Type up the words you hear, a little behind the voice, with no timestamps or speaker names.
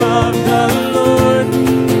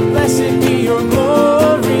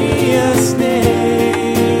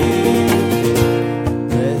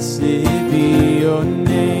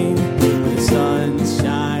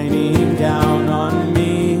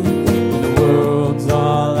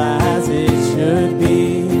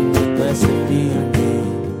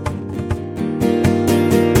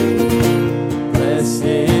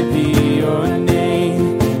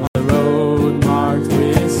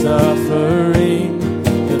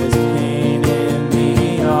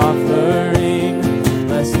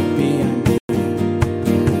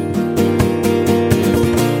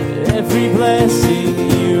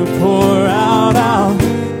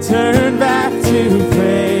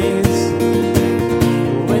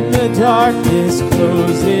darkness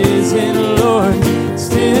closes in, Lord,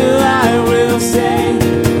 still I will say,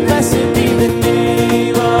 blessed be the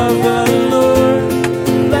name of the Lord.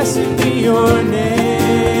 Blessed be your name.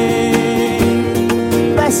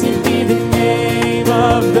 Blessed be the name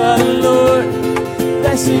of the Lord.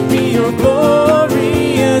 Blessed be your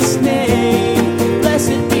glorious name.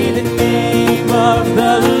 Blessed be the name of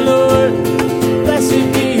the Lord.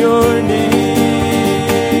 Blessed be your name.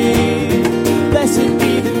 Blessed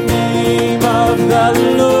be the name of the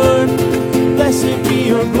Lord. Blessed be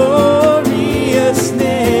your glorious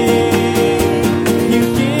name. You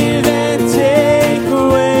give and take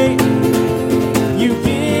away. You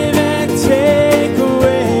give and take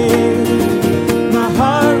away. My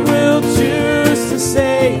heart will choose to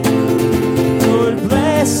say, Lord,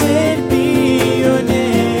 blessed be your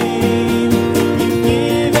name. You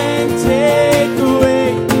give and take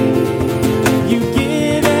away. You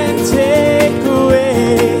give and take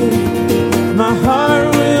away. My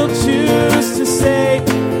heart will choose to say,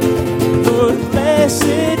 Lord,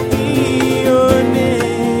 blessed be your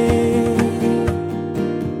name.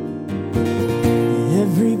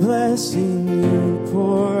 Every blessing you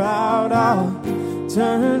pour out, I'll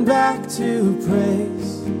turn back to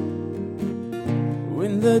praise.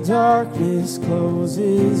 When the darkness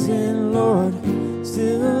closes in, Lord,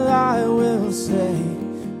 still I will say,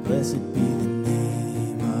 blessed be the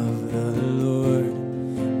name of the Lord.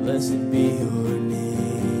 Blessed be your name.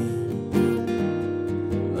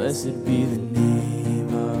 Blessed be the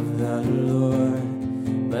name of the Lord.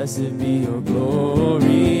 Blessed be your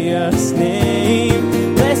glorious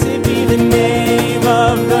name. Blessed be the name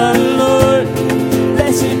of the Lord.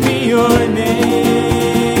 Blessed be your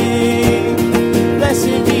name.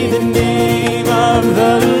 Blessed be the name of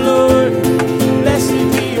the Lord.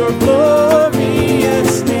 Blessed be your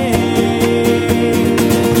glorious name.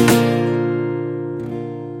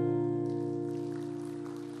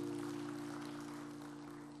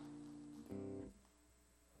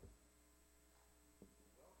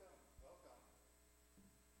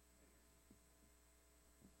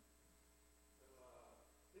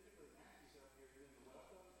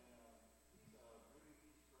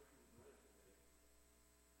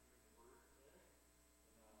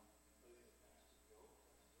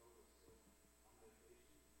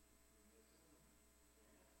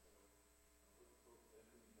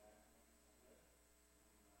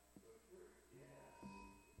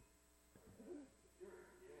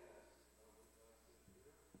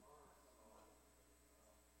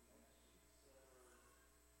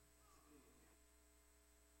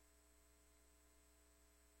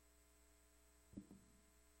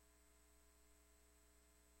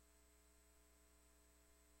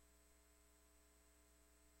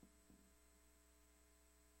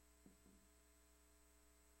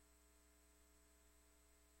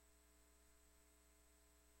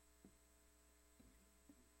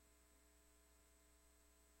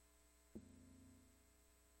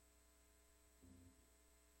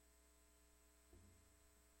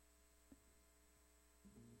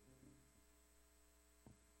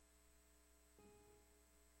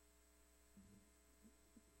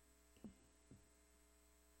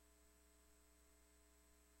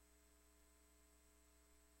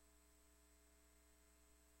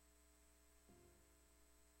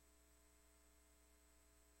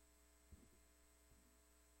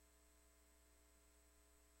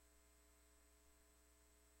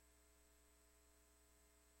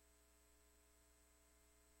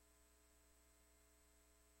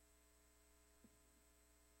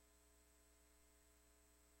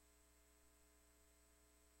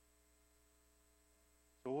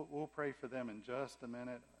 So we'll pray for them in just a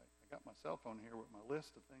minute. I got my cell phone here with my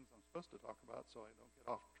list of things I'm supposed to talk about so I don't get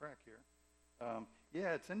off track here.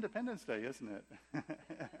 Yeah, it's Independence Day, isn't it?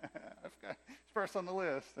 It's first on the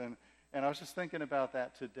list. And I was just thinking about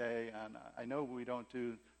that today. And I know we don't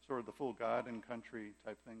do sort of the full God and country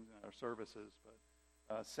type things in our services, but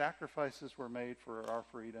sacrifices were made for our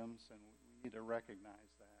freedoms, and we need to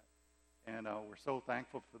recognize that. And we're so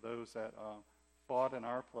thankful for those that fought in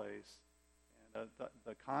our place. And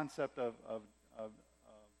the concept of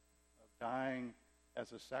dying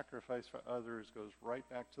as a sacrifice for others goes right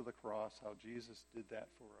back to the cross, how Jesus did that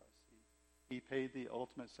for us. He paid the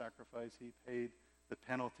ultimate sacrifice. He paid the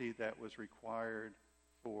penalty that was required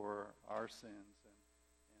for our sins.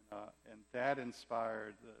 And that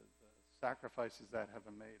inspired the sacrifices that have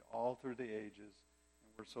been made all through the ages.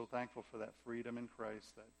 And we're so thankful for that freedom in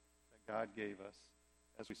Christ that God gave us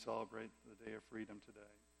as we celebrate the Day of Freedom today.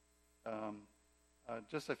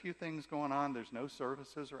 Just a few things going on. There's no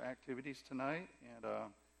services or activities tonight, and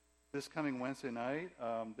this coming Wednesday night,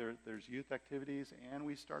 there's youth activities, and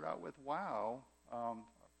we start out with WOW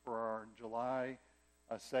for our July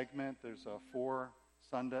segment. There's 4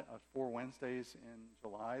 Wednesdays in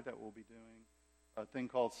July that we'll be doing a thing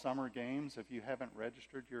called Summer Games. If you haven't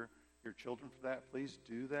registered your children for that, please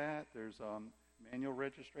do that. There's manual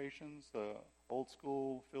registrations, the old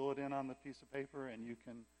school, fill it in on the piece of paper, and you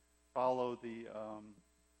can follow the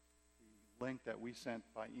link that we sent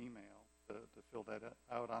by email to fill that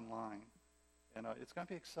out online. And it's going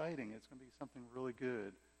to be exciting. It's going to be something really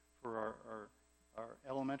good for our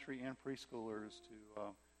elementary and preschoolers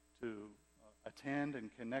to attend and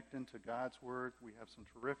connect into God's Word. We have some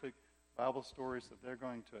terrific Bible stories that they're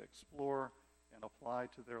going to explore and apply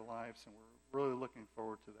to their lives, and we're really looking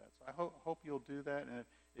forward to that. So I hope you'll do that, and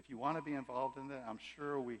if you want to be involved in that, I'm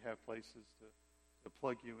sure we have places to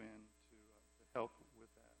plug you in to help with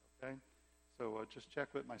that, okay? So just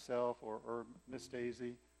check with myself or Miss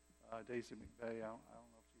Daisy, Daisy McVeigh. I don't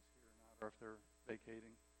know if she's here or not, or if they're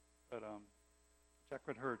vacating, but check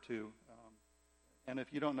with her too. And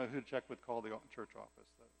if you don't know who to check with, call the church office.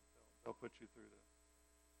 They'll put you through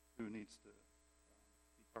to who needs to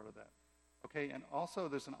be part of that. Okay, and also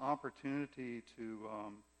there's an opportunity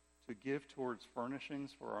to give towards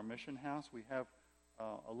furnishings for our mission house. We have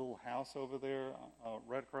a little house over there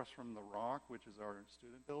right across from the Rock, which is our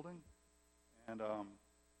student building.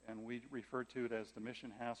 And we refer to it as the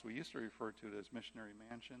mission house. We used to refer to it as Missionary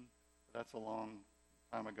Mansion. But that's a long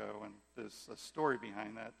time ago, and there's a story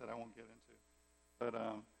behind that I won't get into. But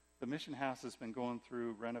the mission house has been going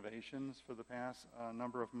through renovations for the past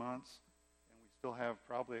number of months, and we still have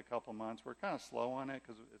probably a couple months. We're kind of slow on it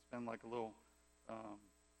because it's been like a little,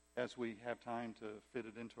 as we have time to fit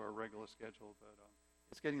it into our regular schedule. But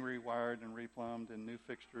it's getting rewired and replumbed, and new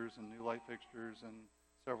fixtures and new light fixtures and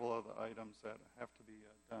several other items that have to be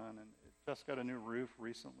done. And it just got a new roof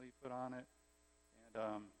recently put on it.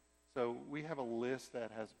 And so we have a list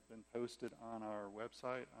that has been posted on our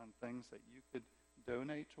website on things that you could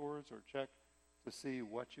donate towards or check to see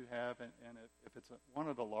what you have. And if it's one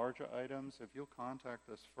of the larger items, if you'll contact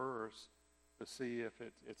us first to see if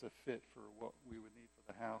it's a fit for what we would need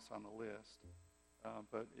for the house on the list.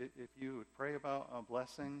 But if you would pray about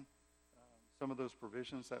blessing some of those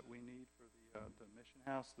provisions that we need for the mission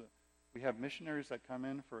house. We have missionaries that come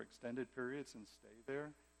in for extended periods and stay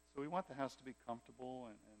there. So we want the house to be comfortable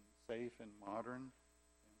and safe and modern. And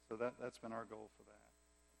so that's been our goal for that.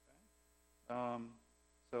 Okay?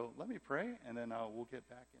 So let me pray, and then we'll get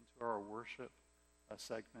back into our worship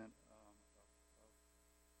segment.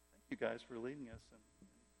 Thank you guys for leading us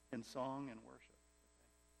in song and worship.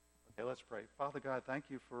 Okay, let's pray. Father God, thank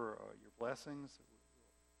you for your blessings.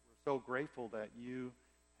 We're so grateful that you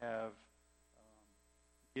have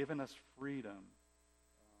given us freedom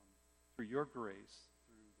through your grace,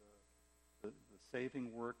 through the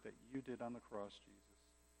saving work that you did on the cross, Jesus.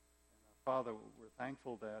 And Father, we're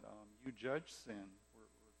thankful that you judge sin.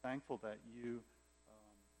 We're thankful that you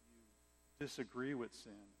disagree with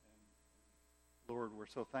sin. And Lord, we're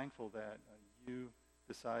so thankful that you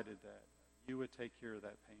decided that you would take care of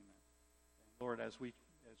that payment. And Lord, as we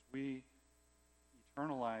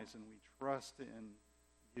eternalize and we trust in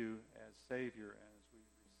you as Savior, as we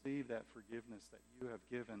receive that forgiveness that you have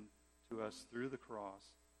given to us through the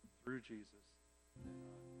cross, through Jesus,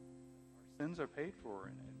 our sins are paid for,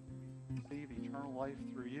 and we receive eternal life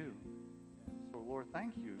through you. And so, Lord,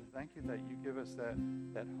 thank you. Thank you that you give us that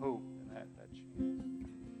hope and that chance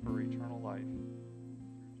for eternal life through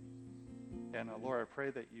Jesus. And Lord, I pray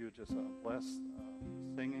that you just bless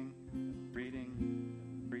the singing, and reading,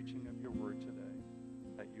 and the preaching of your word today,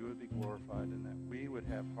 that you would be glorified, and that we would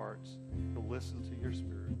have hearts to listen to your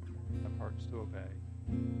Spirit, have hearts to obey.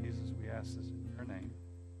 Jesus, we ask this in your name.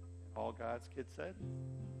 And all God's kids said?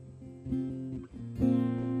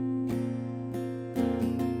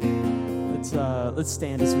 Let's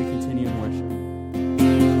stand as we continue in worship.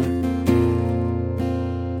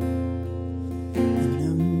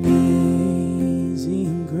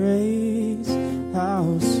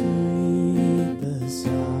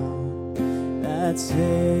 That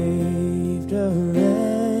saved a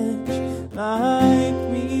wretch like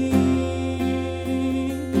me.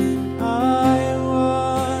 I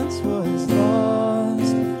once was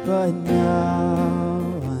lost, but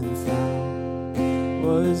now I'm found.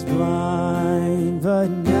 Was blind, but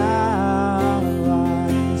now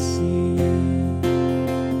I see.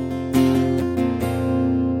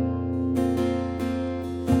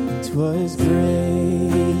 It was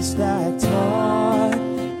grace that taught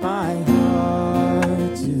my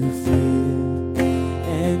heart to fear,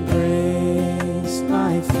 and grace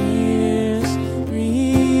my fears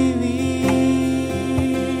relieve.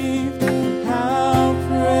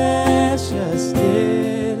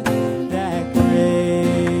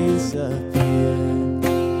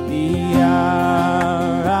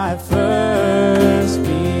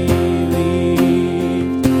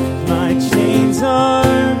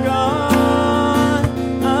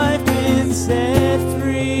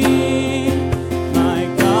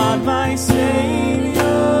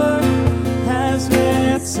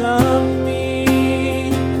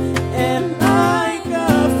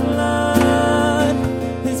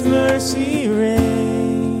 mercy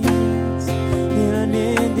reigns in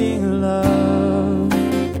unending love,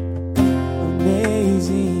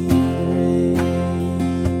 amazing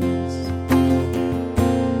grace.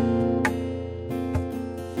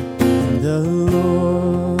 The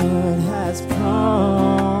Lord has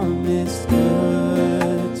promised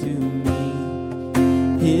good to me.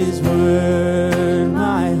 His word,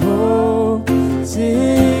 my hope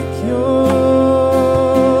secures.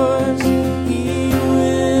 He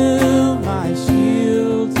will my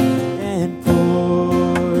shield and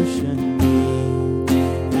portion be,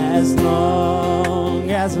 as long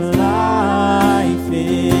as life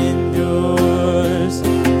endures.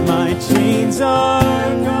 My chains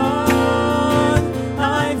are gone,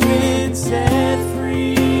 I've been set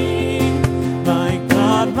free. My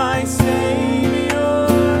God, my Savior,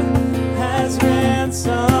 has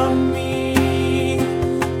ransomed me.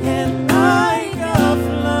 And like a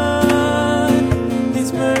flood,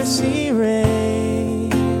 His mercy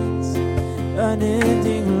reigns,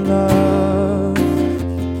 unending love,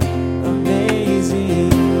 amazing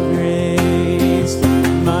grace.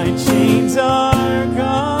 My chains are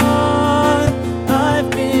gone, I've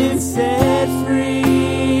been set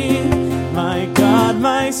free. My God,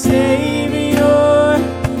 my Savior,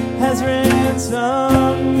 has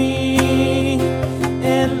ransomed me.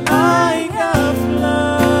 And like a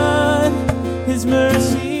flood, His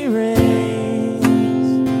mercy reigns,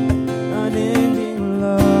 unending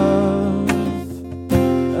love,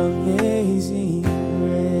 amazing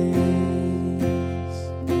grace.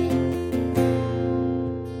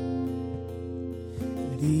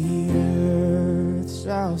 The earth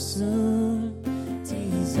shall soon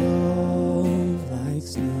dissolve like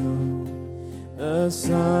snow. The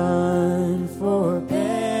sun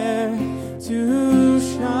forbear to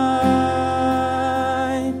shine,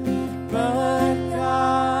 but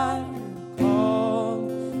God called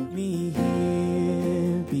me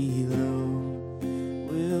here below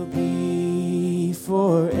will be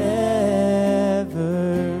forever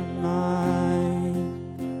mine,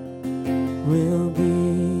 will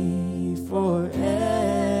be forever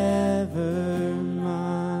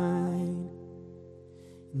mine.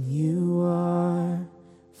 You are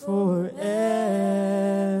forever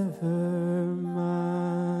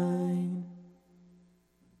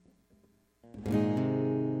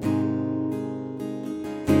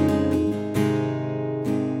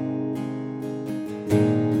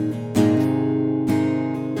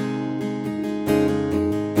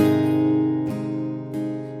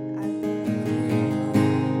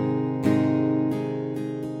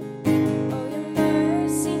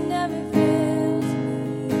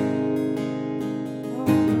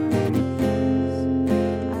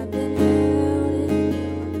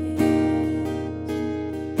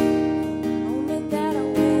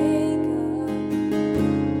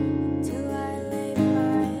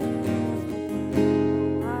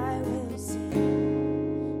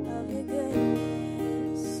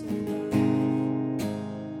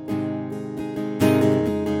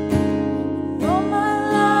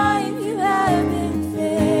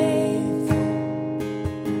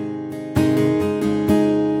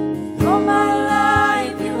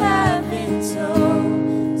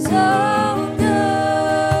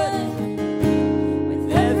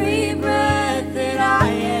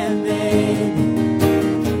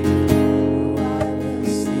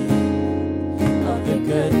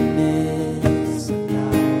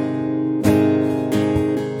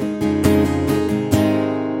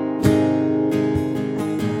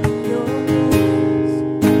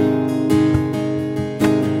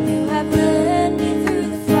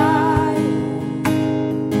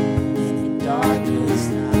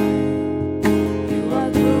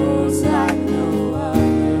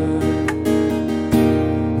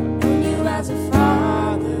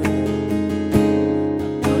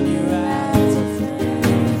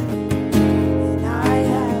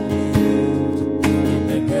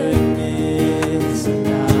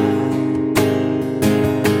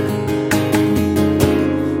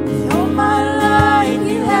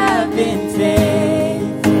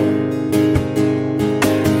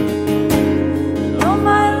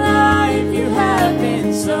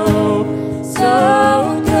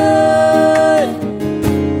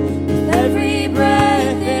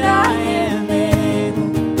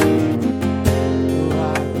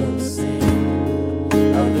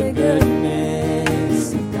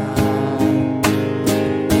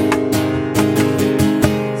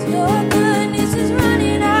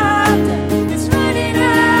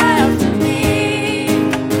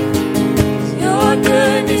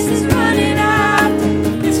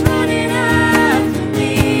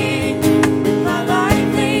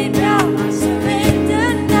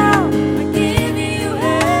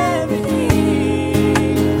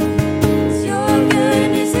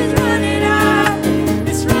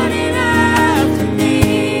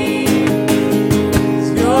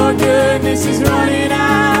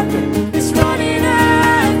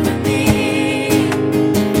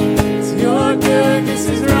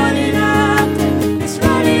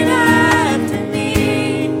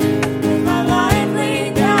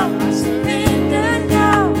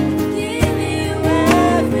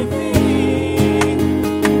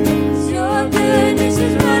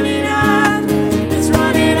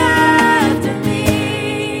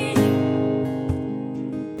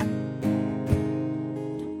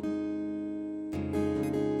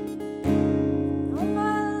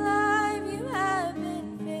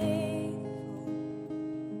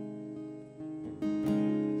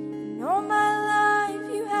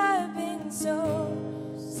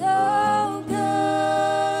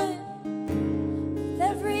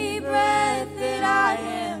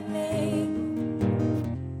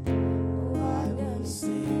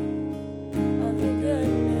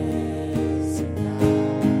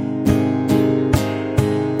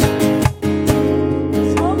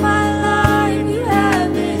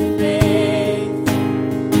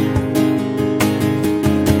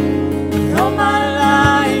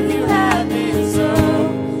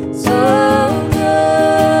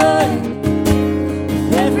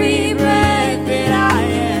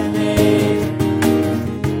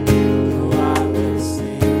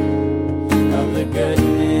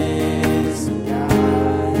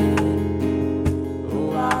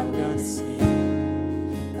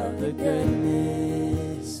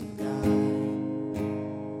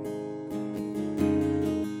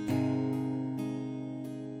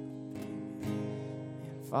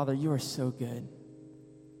Father, you are so good.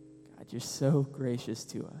 God, you're so gracious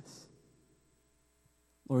to us.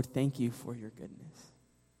 Lord, thank you for your goodness.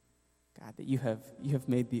 God, that you have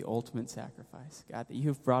made the ultimate sacrifice. God, that you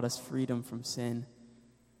have brought us freedom from sin.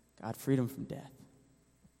 God, freedom from death.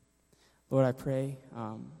 Lord, I pray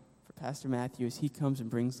for Pastor Matthew as he comes and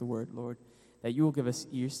brings the word, Lord, that you will give us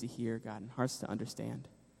ears to hear, God, and hearts to understand.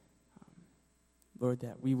 Lord,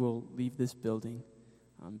 that we will leave this building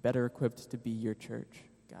better equipped to be your church.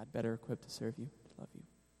 God, better equipped to serve you, to love you.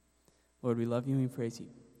 Lord, we love you and we praise you.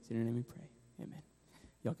 It's in your name we pray. Amen.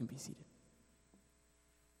 Y'all can be seated.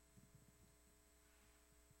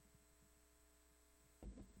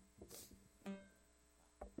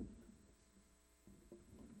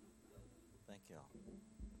 Thank y'all.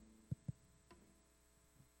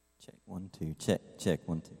 Check 1 2. Check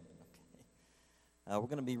 1 2. Okay. We're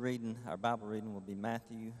going to be reading, our Bible reading will be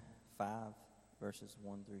Matthew 5, verses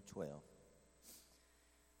 1 through 12.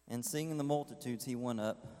 And seeing the multitudes, he went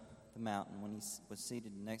up the mountain. When he was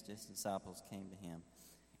seated, next to his disciples came to him.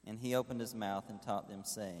 And he opened his mouth and taught them,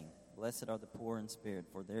 saying, Blessed are the poor in spirit,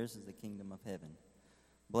 for theirs is the kingdom of heaven.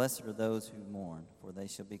 Blessed are those who mourn, for they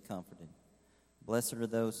shall be comforted. Blessed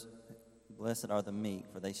are the meek,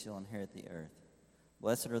 for they shall inherit the earth.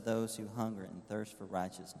 Blessed are those who hunger and thirst for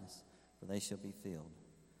righteousness, for they shall be filled.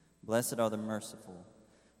 Blessed are the merciful,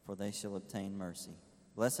 for they shall obtain mercy.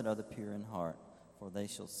 Blessed are the pure in heart, for they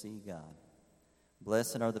shall see God.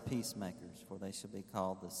 Blessed are the peacemakers, for they shall be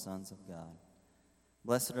called the sons of God.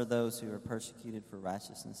 Blessed are those who are persecuted for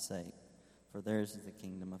righteousness' sake, for theirs is the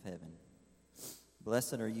kingdom of heaven.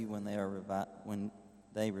 Blessed are you when they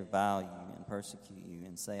revile you and persecute you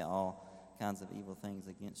and say all kinds of evil things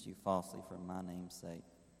against you falsely for my name's sake.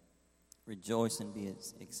 Rejoice and be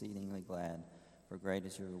exceedingly glad, for great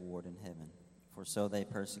is your reward in heaven. For so they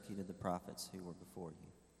persecuted the prophets who were before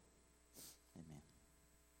you. Amen.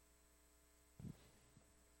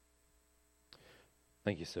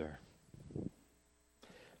 Thank you, sir.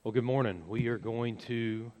 Well, good morning. We are going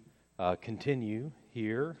to continue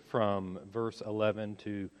here from verse 11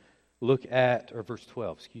 to look at, or verse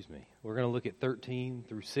 12, excuse me. We're going to look at 13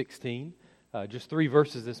 through 16, just 3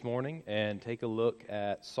 verses this morning, and take a look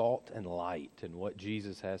at salt and light and what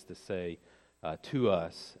Jesus has to say to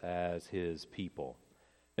us as his people.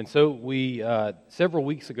 And so we, several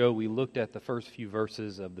weeks ago, we looked at the first few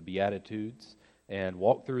verses of the Beatitudes and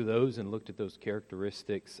walked through those and looked at those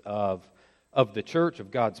characteristics of the church,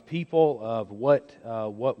 of God's people, of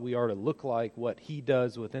what we are to look like, what he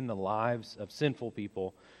does within the lives of sinful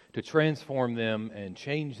people to transform them and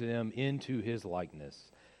change them into his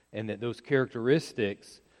likeness, and that those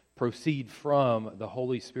characteristics proceed from the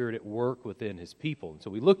Holy Spirit at work within his people. And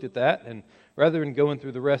so we looked at that, and rather than going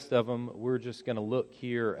through the rest of them, we're just going to look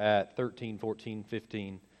here at 13, 14,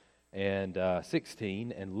 15, and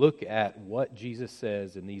 16, and look at what Jesus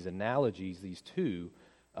says in these analogies, these two,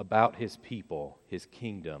 about his people, his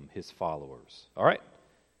kingdom, his followers. All right?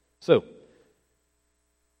 So,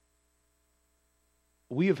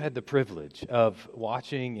 we have had the privilege of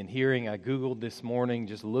watching and hearing. I Googled this morning,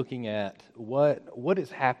 just looking at what has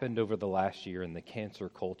happened over the last year in the cancer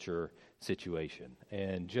culture situation,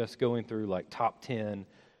 and just going through like top 10,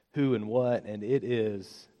 who and what, and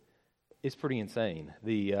it's pretty insane.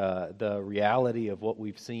 The reality of what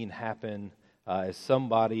we've seen happen as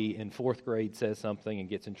somebody in 4th grade says something and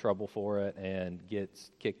gets in trouble for it and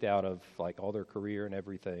gets kicked out of like all their career and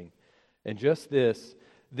everything. And just this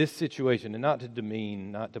situation, and not to demean,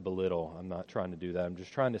 not to belittle, I'm not trying to do that. I'm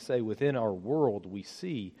just trying to say within our world we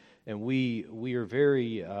see, and we are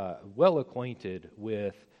very well acquainted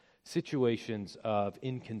with situations of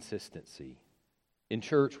inconsistency. In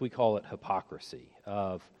church we call it hypocrisy,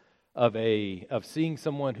 of seeing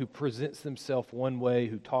someone who presents themselves one way,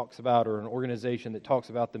 who talks about, or an organization that talks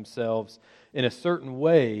about themselves in a certain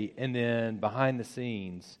way, and then behind the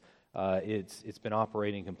scenes, it's been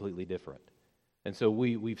operating completely different. And so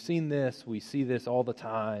we've seen this, we see this all the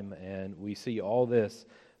time, and we see all this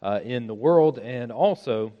in the world, and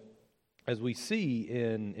also, as we see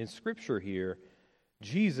in Scripture here,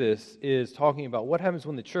 Jesus is talking about what happens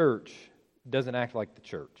when the church doesn't act like the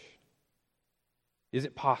church. Is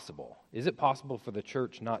it possible? Is it possible for the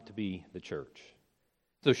church not to be the church?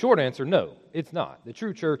 So short answer, no, it's not. The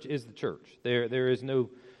true church is the church. There is no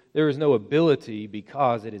ability,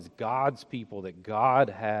 because it is God's people that God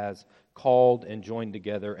has called and joined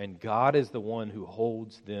together, and God is the one who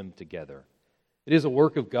holds them together. It is a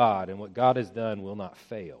work of God, and what God has done will not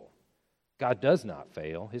fail. God does not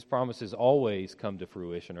fail. His promises always come to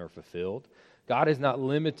fruition or fulfilled. God is not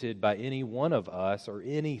limited by any one of us or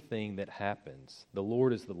anything that happens. The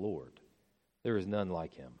Lord is the Lord. There is none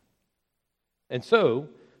like him. And so,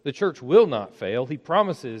 the church will not fail. He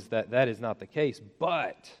promises that that is not the case,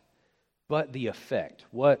 but the effect,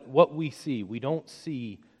 what we see, we don't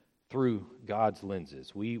see through God's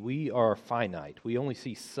lenses. We are finite. We only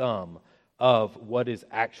see some of what is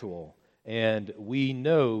actual. And we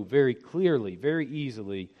know very clearly, very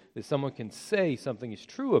easily, that someone can say something is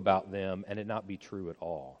true about them and it not be true at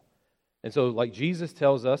all. And so, like Jesus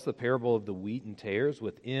tells us, the parable of the wheat and tares,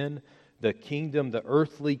 within the kingdom, the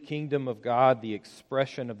earthly kingdom of God, the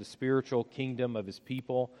expression of the spiritual kingdom of His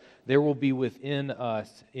people, there will be within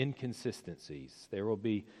us inconsistencies. There will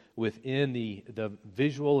be within the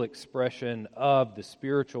visual expression of the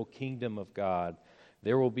spiritual kingdom of God,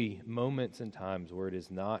 there will be moments and times where it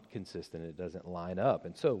is not consistent, it doesn't line up.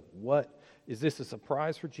 And so, is this a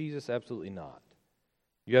surprise for Jesus? Absolutely not.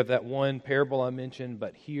 You have that one parable I mentioned,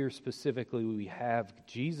 but here specifically we have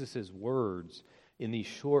Jesus' words in these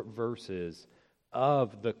short verses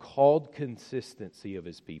of the called consistency of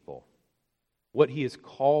His people. What He has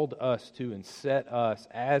called us to and set us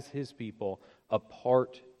as His people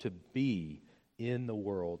apart to be in the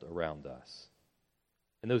world around us.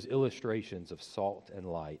 And those illustrations of salt and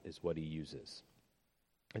light is what He uses.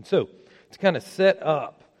 And so, to kind of set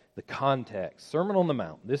up the context, Sermon on the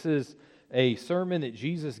Mount. This is a sermon that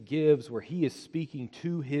Jesus gives where He is speaking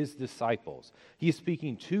to His disciples. He is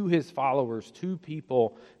speaking to His followers, to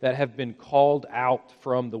people that have been called out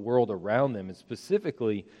from the world around them. And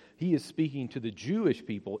specifically, He is speaking to the Jewish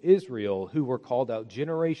people, Israel, who were called out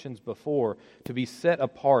generations before to be set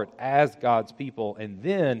apart as God's people. And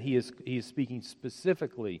then He is speaking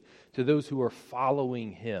specifically to those who are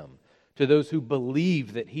following Him, to those who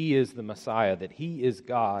believe that He is the Messiah, that He is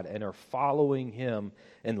God, and are following Him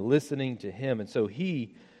and listening to Him. And so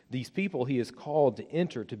these people He is called to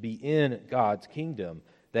enter, to be in God's kingdom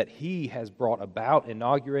that He has brought about,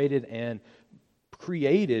 inaugurated, and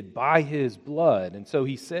created by His blood. And so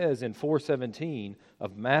He says in 4:17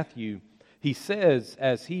 of Matthew, He says,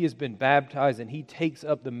 as He has been baptized and He takes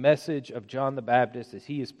up the message of John the Baptist as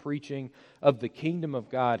he is preaching of the kingdom of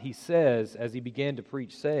God, He says, as He began to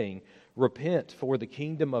preach, saying, "Repent, for the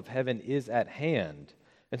kingdom of heaven is at hand."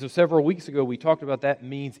 And so several weeks ago we talked about that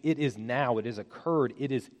means it is now, it has occurred,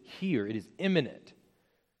 it is here, it is imminent.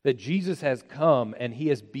 That Jesus has come and He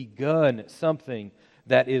has begun something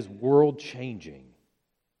that is world-changing.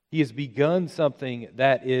 He has begun something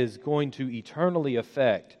that is going to eternally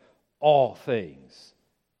affect all things.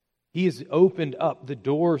 He has opened up the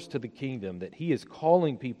doors to the kingdom, that He is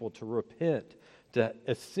calling people to repent, to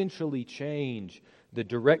essentially change the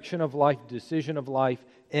direction of life, decision of life,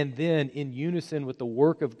 and then in unison with the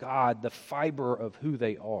work of God, the fiber of who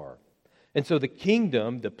they are. And so the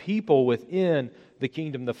kingdom, the people within the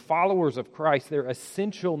kingdom, the followers of Christ, their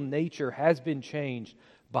essential nature has been changed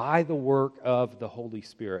by the work of the Holy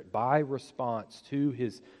Spirit, by response to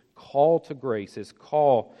His call to grace, His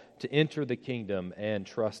call to enter the kingdom and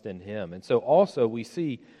trust in Him. And so also we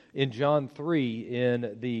see in John 3,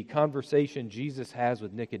 in the conversation Jesus has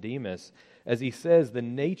with Nicodemus, as he says the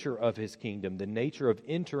nature of His kingdom, the nature of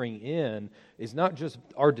entering in is not just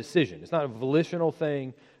our decision. It's not a volitional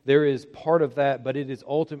thing. There is part of that, but it is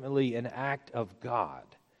ultimately an act of God.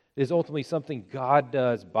 It is ultimately something God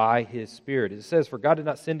does by His Spirit. It says, "For God did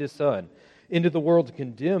not send His Son into the world to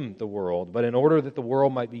condemn the world, but in order that the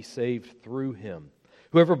world might be saved through Him.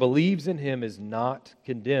 Whoever believes in Him is not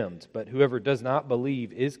condemned, but whoever does not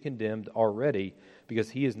believe is condemned already, because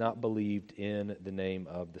he has not believed in the name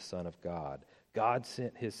of the Son of God." God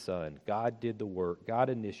sent His Son. God did the work. God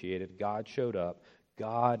initiated. God showed up.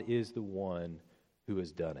 God is the one who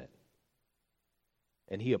has done it.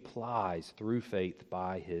 And He applies through faith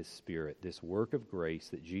by His Spirit this work of grace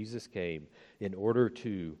that Jesus came in order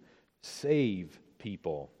to save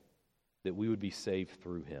people, that we would be saved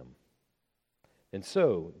through Him. And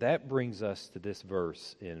so that brings us to this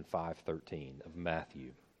verse in 5:13 of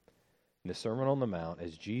Matthew. In the Sermon on the Mount,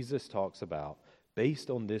 as Jesus talks about, based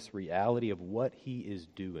on this reality of what He is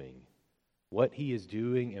doing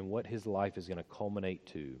and what His life is going to culminate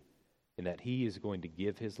to, and that He is going to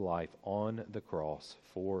give His life on the cross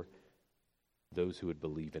for those who would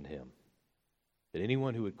believe in Him. That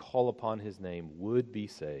anyone who would call upon His name would be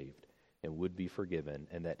saved and would be forgiven,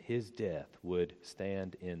 and that His death would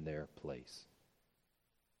stand in their place.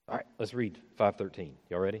 All right, let's read 5:13.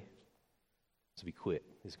 Y'all ready? This will be quick.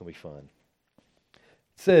 This is going to be fun.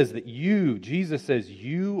 It says that Jesus says,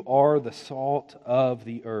 "You are the salt of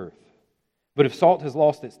the earth. But if salt has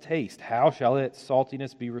lost its taste, how shall its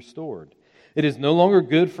saltiness be restored? It is no longer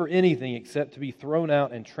good for anything except to be thrown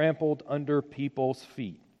out and trampled under people's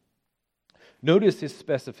feet." Notice His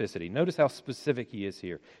specificity. Notice how specific He is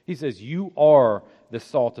here. He says, "You are the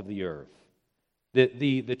salt of the earth."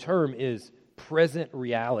 The term is present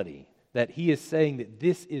reality, that he is saying that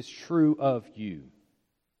this is true of you.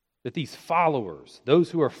 That these followers,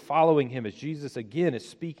 those who are following him, as Jesus again is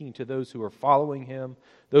speaking to those who are following him,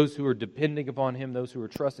 those who are depending upon him, those who are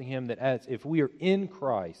trusting him, that as if we are in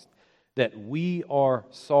Christ, that we are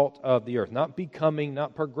salt of the earth, not becoming,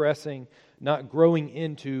 not progressing, not growing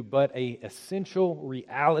into, but an essential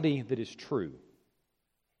reality that is true.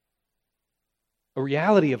 A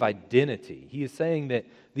reality of identity. He is saying that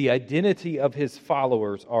the identity of his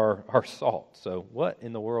followers are salt. So what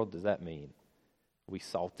in the world does that mean? Are we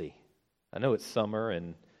salty? I know it's summer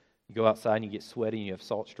and you go outside and you get sweaty and you have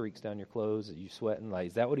salt streaks down your clothes. Are you sweating? Like,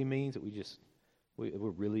 is that what he means? That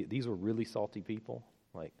these were really salty people?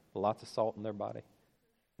 Like lots of salt in their body?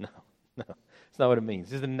 No, it's not what it means.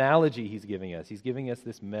 This is an analogy he's giving us. He's giving us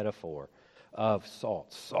this metaphor of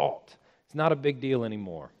salt. Salt. It's not a big deal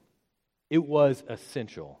anymore. It was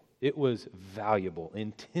essential. It was valuable,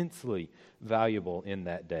 intensely valuable in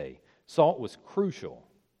that day. Salt was crucial.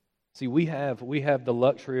 See, we have the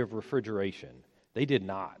luxury of refrigeration. They did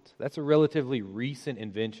not. That's a relatively recent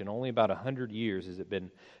invention. Only about 100 years has it been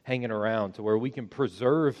hanging around to where we can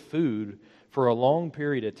preserve food for a long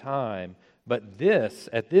period of time. But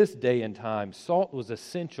at this day and time, salt was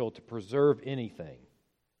essential to preserve anything.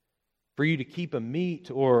 For you to keep a meat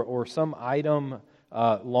or some item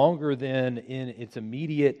longer than in its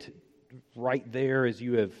immediate right there as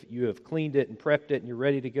you have cleaned it and prepped it and you're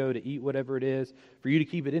ready to go to eat whatever it is, for you to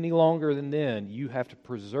keep it any longer than then, you have to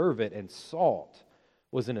preserve it, and salt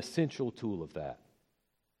was an essential tool of that.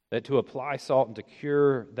 That to apply salt and to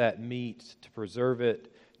cure that meat, to preserve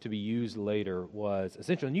it, to be used later was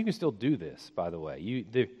essential. And you can still do this, by the way.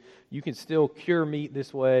 You can still cure meat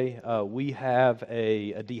this way. We have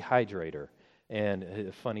a dehydrator, and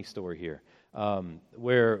a funny story here.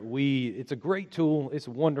 It's a great tool. It's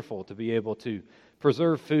wonderful to be able to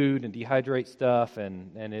preserve food and dehydrate stuff,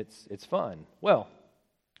 and it's fun. Well,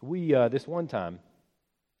 we this one time,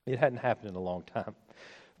 it hadn't happened in a long time,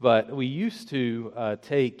 but we used to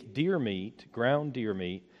take ground deer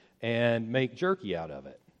meat, and make jerky out of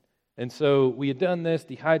it. And so we had done this,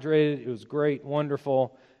 dehydrated. It was great,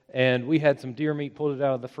 wonderful. And we had some deer meat, pulled it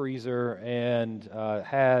out of the freezer, and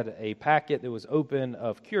had a packet that was open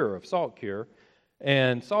of salt cure,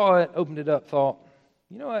 and saw it, opened it up, thought,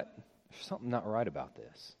 you know what, there's something not right about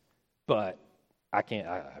this. But I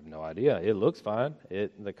have no idea. It looks fine.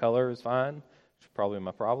 The color is fine, which is probably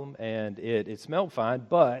my problem, and it smelled fine,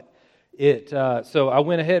 but so I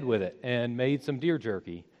went ahead with it and made some deer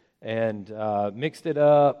jerky, and mixed it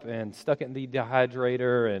up and stuck it in the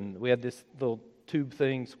dehydrator, and we had this little tube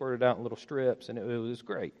thing squirted out in little strips, and it was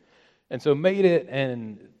great. And so made it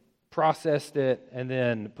and processed it and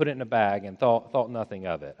then put it in a bag and thought nothing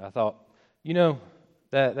of it. I thought,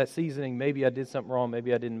 that seasoning, maybe I did something wrong,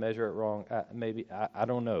 maybe I didn't measure it wrong, I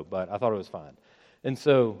don't know, but I thought it was fine. And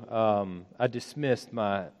so I dismissed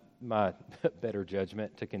my better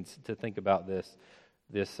judgment to think about this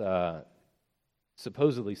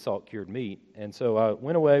supposedly salt-cured meat. And so I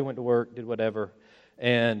went away, went to work, did whatever,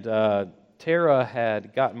 and my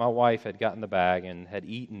wife had gotten the bag and had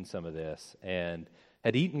eaten some of this, and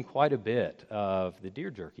had eaten quite a bit of the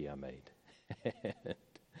deer jerky I made. I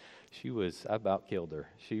about killed her.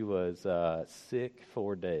 She was sick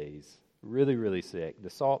for days, really, really sick. The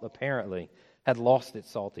salt apparently had lost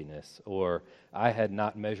its saltiness, or I had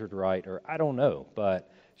not measured right, or I don't know,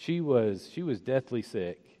 but she was deathly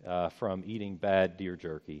sick from eating bad deer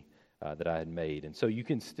jerky that I had made. And so you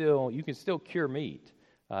can still cure meat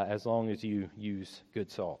as long as you use good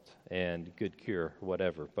salt and good cure,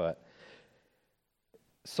 whatever. But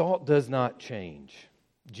salt does not change.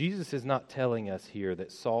 Jesus is not telling us here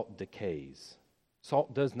that salt decays.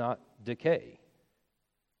 Salt does not decay.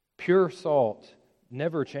 Pure salt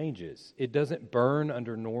never changes. It doesn't burn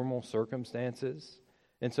under normal circumstances.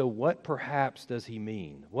 And so what perhaps does he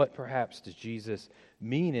mean? What perhaps does Jesus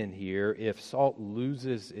mean in here if salt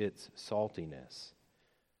loses its saltiness?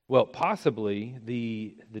 Well, possibly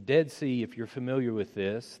the Dead Sea, if you're familiar with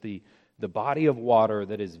this, the body of water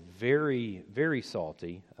that is very, very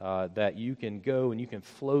salty, that you can go and you can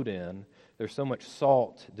float in. There's so much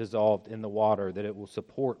salt dissolved in the water that it will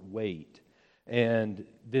support weight. And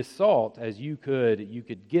this salt, as you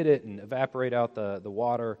could get it and evaporate out the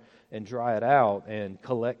water and dry it out and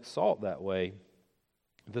collect salt that way.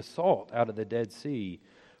 The salt out of the Dead Sea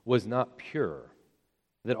was not pure.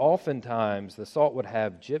 That oftentimes the salt would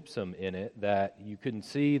have gypsum in it that you couldn't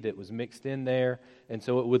see, that was mixed in there, and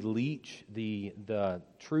so it would leach the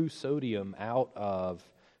true sodium out of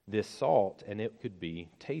this salt, and it could be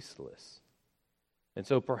tasteless. And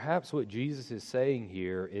so perhaps what Jesus is saying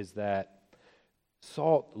here is that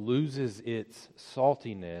Salt loses its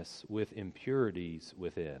saltiness with impurities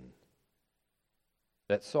within.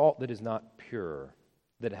 That salt that is not pure,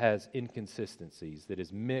 that has inconsistencies, that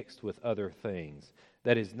is mixed with other things,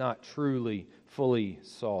 that is not truly fully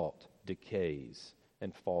salt, decays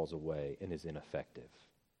and falls away and is ineffective.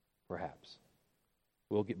 Perhaps.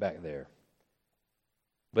 We'll get back there.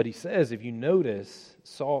 But he says, if you notice,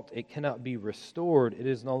 salt, it cannot be restored. It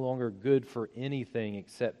is no longer good for anything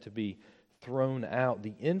except to be thrown out.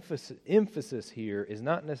 The emphasis here is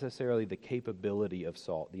not necessarily the capability of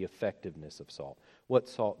salt, the effectiveness of salt, what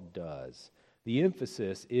salt does. The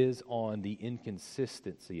emphasis is on the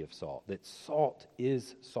inconsistency of salt, that salt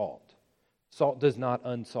is salt. Salt does not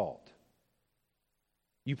unsalt.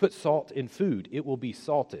 You put salt in food, it will be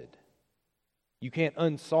salted. You can't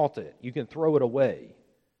unsalt it. You can throw it away.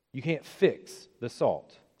 You can't fix the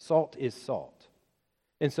salt. Salt is salt.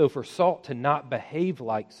 And so for salt to not behave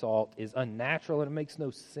like salt is unnatural and it makes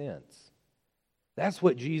no sense. That's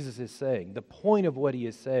what Jesus is saying. The point of what he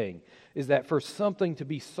is saying is that for something to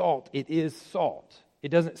be salt, it is salt. It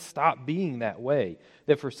doesn't stop being that way.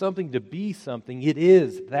 That for something to be something, it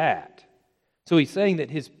is that. So he's saying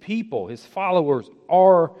that his people, his followers,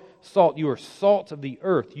 are salt. You are salt of the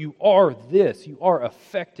earth. You are this. You are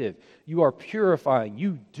effective. You are purifying.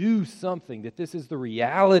 You do something. That this is the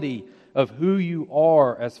reality of who you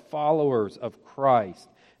are as followers of Christ.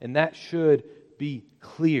 And that should be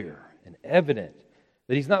clear and evident.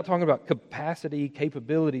 That he's not talking about capacity,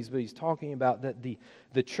 capabilities, but he's talking about that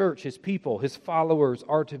the church, his people, his followers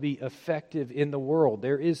are to be effective in the world.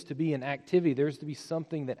 There is to be an activity. There is to be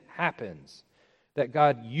something that happens that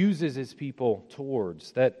God uses his people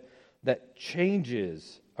towards, that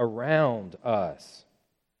changes around us.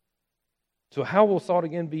 So how will salt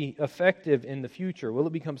again be effective in the future? Will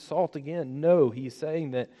it become salt again? No, he's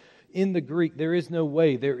saying that in the Greek there is no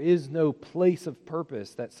way, there is no place of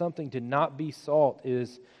purpose, that something to not be salt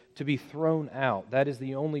is to be thrown out. That is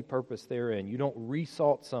the only purpose therein. You don't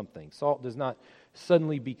resalt something. Salt does not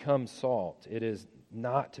suddenly become salt. It is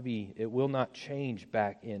not to be, it will not change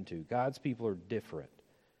back into. God's people are different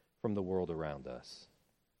from the world around us.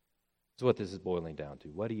 That's what this is boiling down to.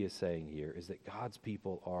 What he is saying here is that God's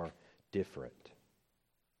people are different.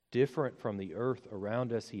 Different from the earth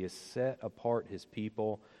around us. He has set apart his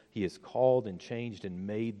people. He has called and changed and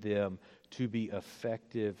made them to be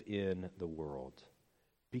effective in the world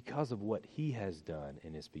because of what he has done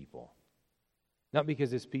in his people. Not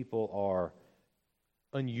because his people are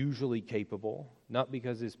unusually capable, not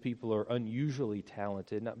because his people are unusually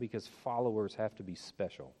talented, not because followers have to be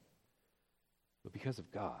special, but because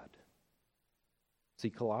of God. See,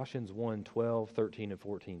 Colossians 1:12, 13, and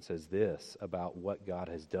 14 says this about what God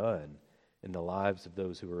has done in the lives of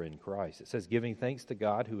those who are in Christ. It says, giving thanks to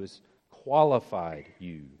God who has qualified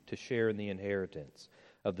you to share in the inheritance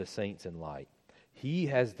of the saints in light. He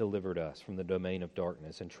has delivered us from the domain of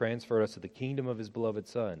darkness and transferred us to the kingdom of his beloved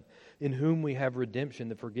Son, in whom we have redemption,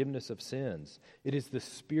 the forgiveness of sins. It is the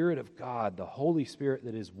Spirit of God, the Holy Spirit,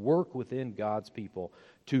 that is work within God's people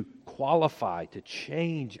to qualify, to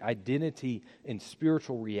change identity and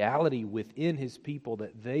spiritual reality within his people,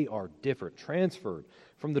 that they are different, transferred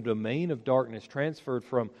from the domain of darkness, transferred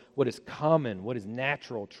from what is common, what is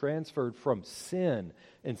natural, transferred from sin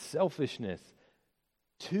and selfishness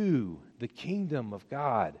to the kingdom of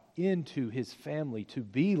God, into his family, to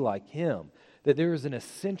be like him. That there is an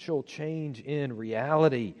essential change in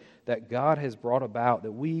reality that God has brought about,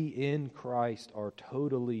 that we in Christ are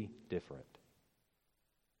totally different.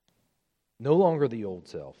 No longer the old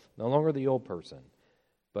self, no longer the old person,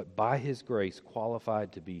 but by his grace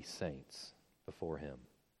qualified to be saints before him.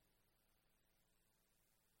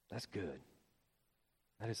 That's good.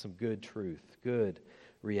 That is some good truth, good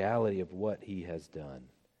reality of what he has done.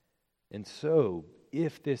 And so,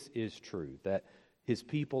 if this is true, that his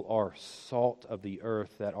people are salt of the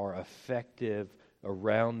earth, that are effective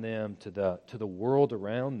around them, to the world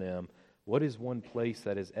around them, what is one place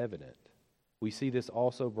that is evident? We see this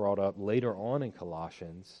also brought up later on in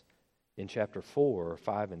Colossians, in chapter 4,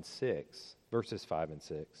 5 and 6, verses 5 and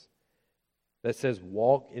 6, that says,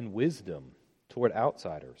 walk in wisdom toward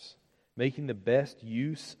outsiders, making the best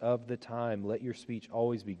use of the time. Let your speech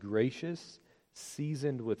always be gracious,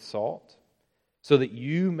 seasoned with salt, so that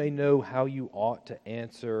you may know how you ought to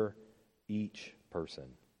answer each person.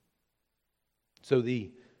 So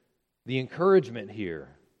the encouragement here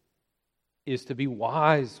is to be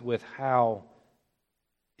wise with how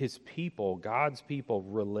His people, God's people,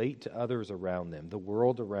 relate to others around them, the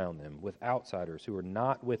world around them, with outsiders who are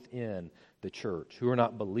not within the church, who are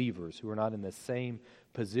not believers, who are not in the same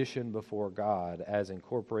position before God as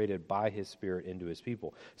incorporated by His Spirit into His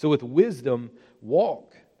people. So with wisdom,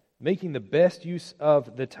 walk, making the best use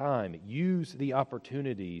of the time. Use the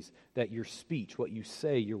opportunities that your speech, what you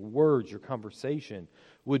say, your words, your conversation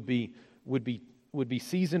would be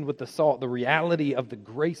seasoned with the salt. The reality of the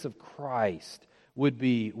grace of Christ would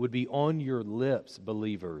be on your lips,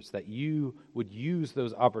 believers, that you would use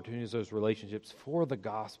those opportunities, those relationships for the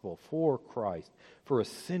gospel, for Christ, for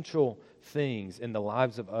essential things in the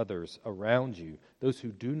lives of others around you, those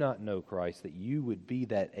who do not know Christ, that you would be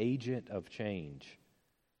that agent of change,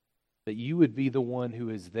 that you would be the one who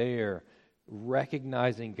is there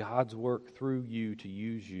recognizing God's work through you to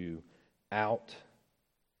use you out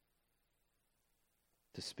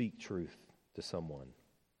to speak truth to someone.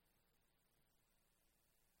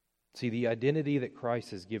 See, the identity that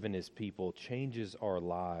Christ has given His people changes our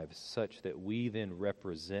lives such that we then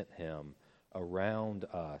represent Him around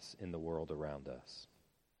us in the world around us.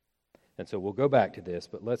 And so we'll go back to this,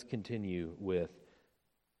 but let's continue with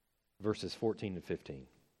verses 14 and 15.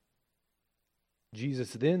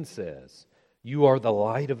 Jesus then says, "You are the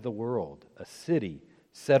light of the world. A city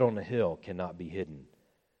set on a hill cannot be hidden.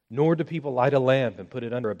 Nor do people light a lamp and put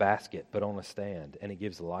it under a basket, but on a stand, and it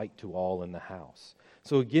gives light to all in the house."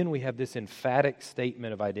 So again, we have this emphatic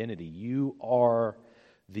statement of identity. You are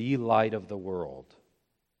the light of the world.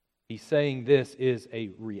 He's saying this is a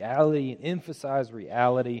reality, an emphasized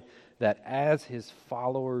reality, that as His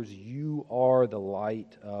followers, you are the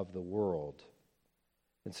light of the world.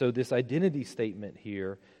 And so this identity statement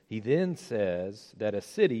here, he then says that a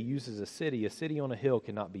city on a hill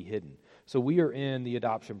cannot be hidden. So we are in the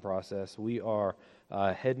adoption process. We are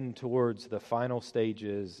heading towards the final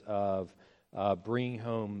stages of bringing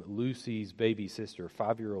home Lucy's baby sister,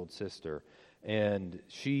 5-year-old sister, and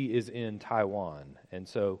she is in Taiwan. And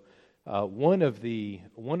so one of the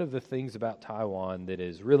things about Taiwan that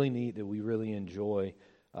is really neat, that we really enjoy,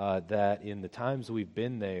 that in the times we've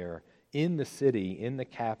been there, in the city, in the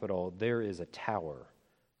capital, there is a tower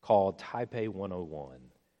called Taipei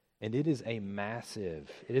 101. And it is a massive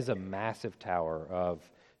tower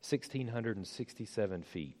of 1,667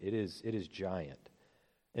 feet. It is giant.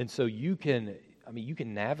 And so you can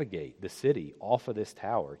navigate the city off of this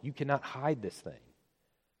tower. You cannot hide this thing.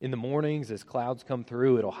 In the mornings, as clouds come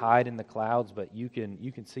through, it'll hide in the clouds, but you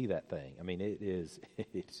can see that thing. I mean,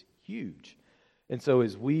 it's huge. And so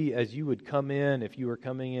as you would come in, if you were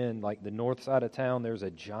coming in like the north side of town, there's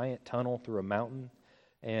a giant tunnel through a mountain.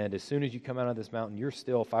 And as soon as you come out of this mountain, you're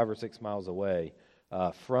still 5 or 6 miles away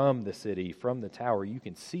from the city, from the tower. You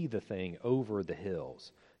can see the thing over the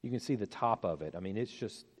hills. You can see the top of it. I mean,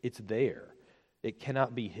 it's there. It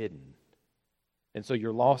cannot be hidden. And so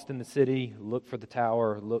you're lost in the city, look for the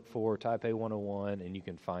tower, look for Taipei 101, and you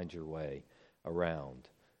can find your way around.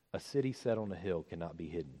 A city set on a hill cannot be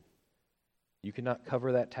hidden. You cannot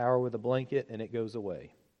cover that tower with a blanket and it goes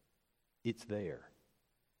away. It's there.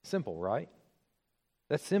 Simple, right?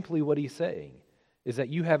 That's simply what he's saying, is that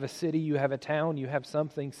you have a city, you have a town, you have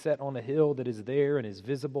something set on a hill that is there and is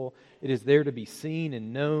visible. It is there to be seen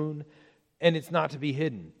and known, and it's not to be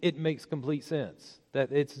hidden. It makes complete sense.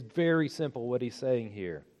 That it's very simple what he's saying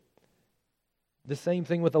here. The same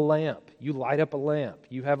thing with a lamp. You light up a lamp.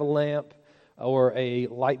 You have a lamp or a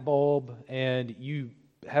light bulb, and you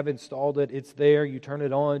have installed it. It's there. You turn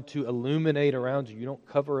it on to illuminate around you. You don't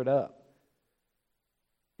cover it up.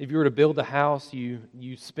 If you were to build a house, you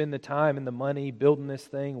spend the time and the money building this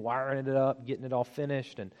thing, wiring it up, getting it all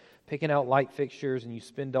finished, and picking out light fixtures, and you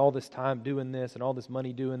spend all this time doing this and all this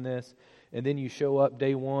money doing this, and then you show up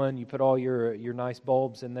day one, you put all your nice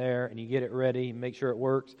bulbs in there, and you get it ready, make sure it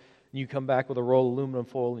works, and you come back with a roll of aluminum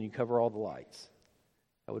foil, and you cover all the lights.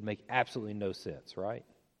 That would make absolutely no sense, right?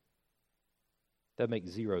 That makes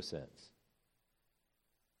zero sense.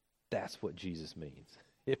 That's what Jesus means.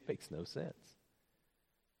 It makes no sense.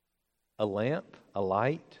 A lamp, a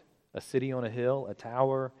light, a city on a hill, a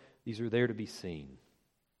tower, these are there to be seen.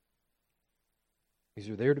 These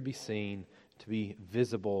are there to be seen, to be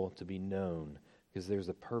visible, to be known, because there's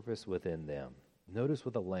a purpose within them. Notice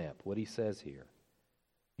with a lamp what he says here.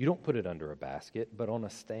 You don't put it under a basket, but on a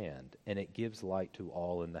stand, and it gives light to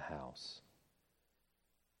all in the house.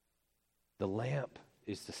 The lamp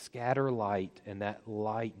is to scatter light, and that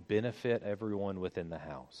light benefit everyone within the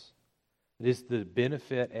house. It is to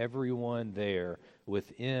benefit everyone there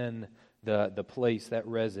within the place, that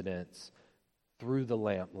residence, through the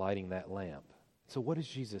lamp, lighting that lamp. So what is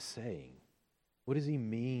Jesus saying? What does he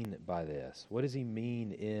mean by this? What does he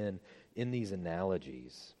mean in these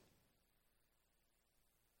analogies?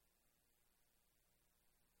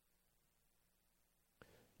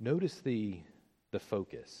 Notice the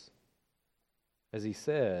focus. As he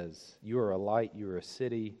says, you are a light, you are a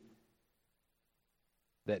city,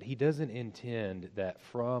 that he doesn't intend that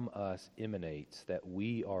from us emanates that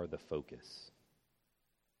we are the focus,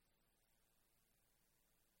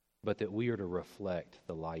 but that we are to reflect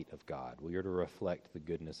the light of God. We are to reflect the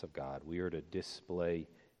goodness of God. We are to display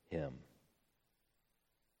him.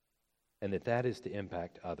 And that is to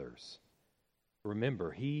impact others.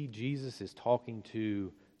 Remember, Jesus is talking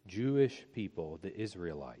to Jewish people, the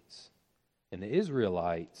Israelites. And the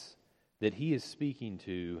Israelites that he is speaking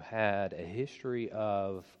to had a history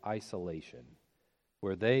of isolation,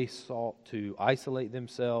 where they sought to isolate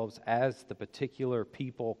themselves as the particular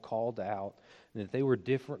people called out, and that they were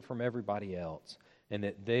different from everybody else, and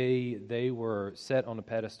that they were set on a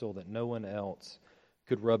pedestal that no one else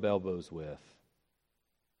could rub elbows with.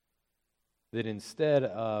 That instead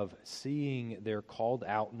of seeing their called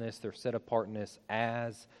outness, their set apartness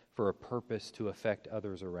as for a purpose to affect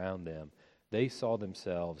others around them, they saw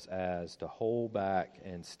themselves as to hold back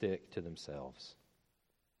and stick to themselves.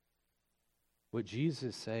 What Jesus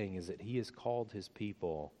is saying is that he has called his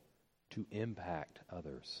people to impact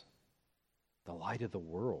others. The light of the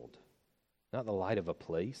world, not the light of a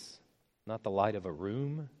place, not the light of a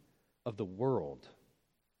room, of the world,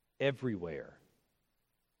 everywhere.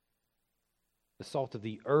 The salt of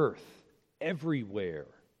the earth, everywhere.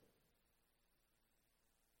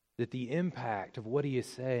 That the impact of what he is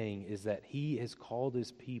saying is that he has called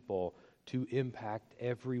his people to impact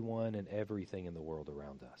everyone and everything in the world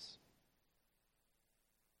around us.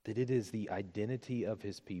 That it is the identity of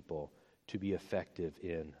his people to be effective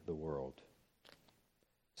in the world.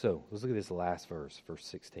 So, let's look at this last verse, verse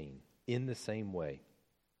 16. In the same way,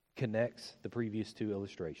 connects the previous two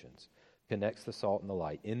illustrations. Connects the salt and the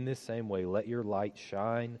light. In this same way, let your light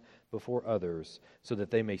shine before others, so that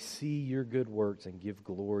they may see your good works and give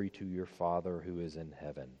glory to your Father who is in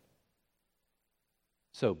heaven.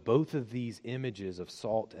 So both of these images of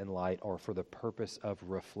salt and light are for the purpose of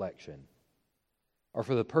reflection, are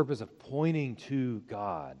for the purpose of pointing to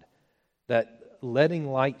God, that letting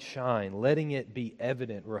light shine, letting it be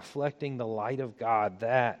evident, reflecting the light of God,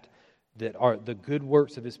 that are the good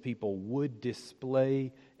works of his people would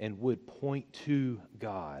display and would point to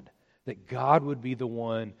God. That God would be the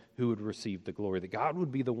one who would receive the glory. That God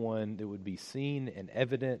would be the one that would be seen and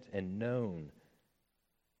evident and known.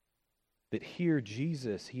 That here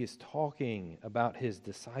Jesus, he is talking about his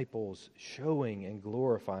disciples showing and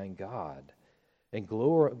glorifying God. And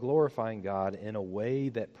glorifying God in a way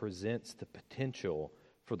that presents the potential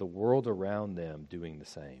for the world around them doing the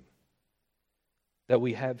same. That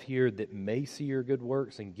we have here that may see your good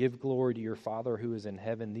works and give glory to your Father who is in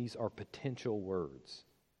heaven. These are potential words.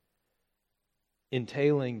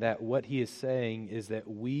 Entailing that what he is saying is that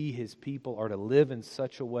we, his people, are to live in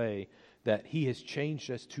such a way that he has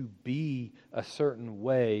changed us to be a certain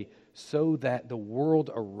way so that the world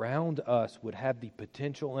around us would have the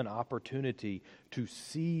potential and opportunity to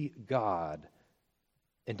see God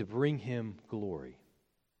and to bring him glory.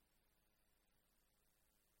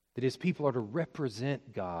 That his people are to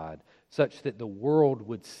represent God such that the world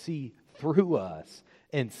would see through us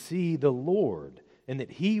and see the Lord, and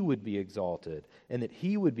that he would be exalted and that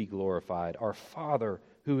he would be glorified, our Father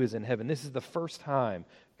who is in heaven. This is the first time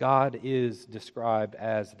God is described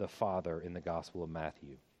as the Father in the Gospel of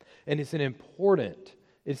Matthew. And it's an important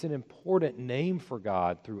name for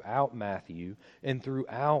God throughout Matthew and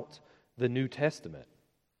throughout the New Testament.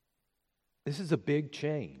 This is a big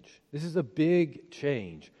change. This is a big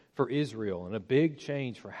change for Israel and a big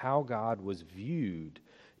change for how God was viewed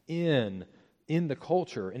in the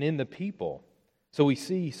culture and in the people. So we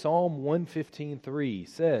see Psalm 115:3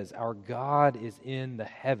 says, our God is in the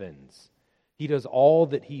heavens. He does all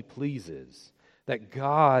that he pleases. That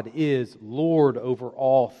God is Lord over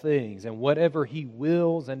all things, and whatever he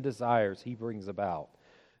wills and desires, he brings about.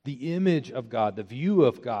 The image of God, the view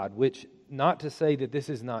of God, which, not to say that this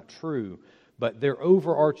is not true, but their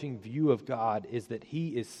overarching view of God is that he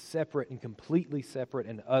is separate and completely separate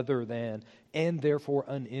and other than, and therefore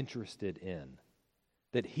uninterested in.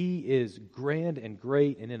 That he is grand and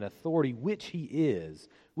great and in authority, which he is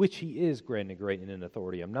grand and great and in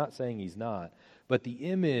authority. I'm not saying he's not, but the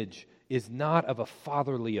image is not of a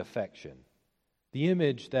fatherly affection. The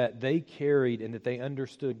image that they carried and that they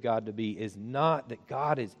understood God to be is not that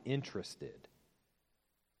God is interested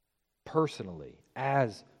personally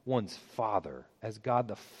as one's father, as God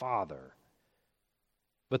the Father.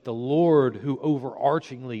 but the Lord who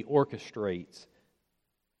overarchingly orchestrates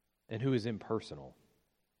and who is impersonal.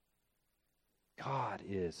 God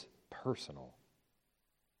is personal.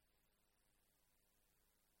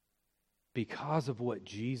 Because of what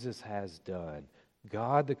Jesus has done,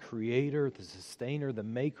 God, the creator, the sustainer, the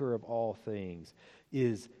maker of all things,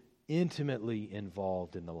 is intimately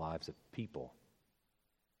involved in the lives of people.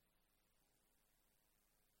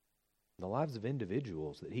 The lives of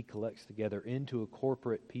individuals that he collects together into a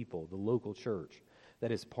corporate people, the local church,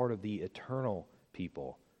 that is part of the eternal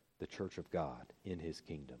people, the church of God in his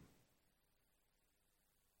kingdom.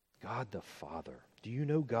 God the Father. Do you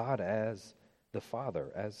know God as the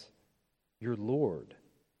Father, as your Lord?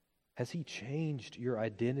 Has he changed your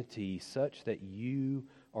identity such that you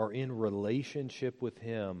are in relationship with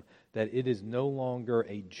him, that it is no longer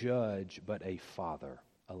a judge, but a father,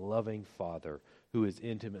 a loving father who is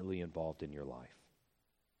intimately involved in your life?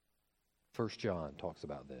 1 John talks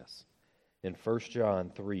about this. In 1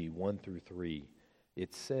 John 3, 1 through 3,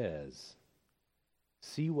 it says,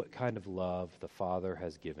 "See what kind of love the Father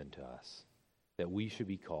has given to us, that we should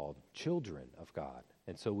be called children of God.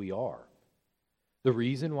 And so we are. The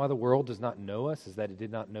reason why the world does not know us is that it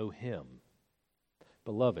did not know him.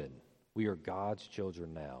 Beloved, we are God's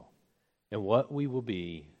children now, and what we will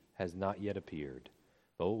be has not yet appeared.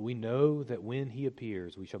 But we know that when he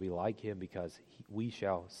appears, we shall be like him, because we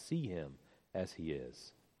shall see him as he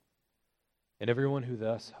is. And everyone who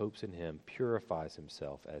thus hopes in him purifies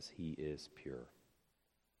himself as he is pure."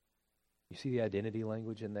 You see the identity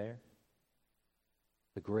language in there?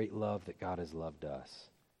 The great love that God has loved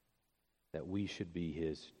us, that we should be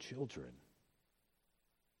his children,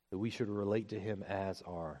 that we should relate to him as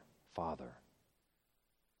our Father.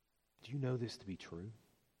 Do you know this to be true?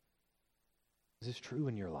 Is this true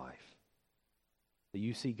in your life? That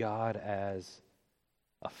you see God as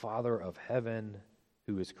a Father of heaven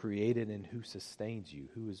who is created and who sustains you,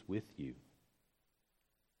 who is with you?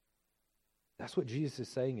 That's what Jesus is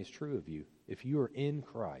saying is true of you. If you are in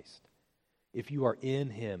Christ, if you are in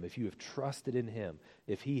him, if you have trusted in him,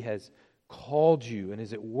 if he has called you and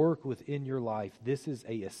is at work within your life, this is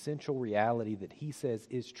an essential reality that he says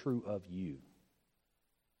is true of you.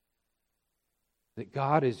 That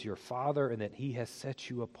God is your Father and that he has set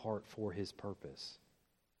you apart for his purpose,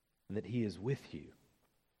 and that he is with you.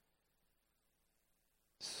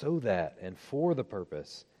 So that, and for the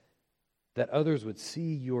purpose, that others would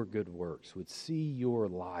see your good works, would see your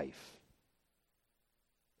life,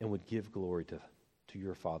 and would give glory to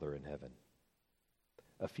your Father in heaven.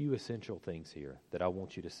 A few essential things here that I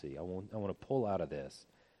want you to see. I want to pull out of this.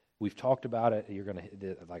 We've talked about it. You're going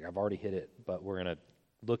to, like I've already hit it, but we're going to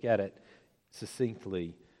look at it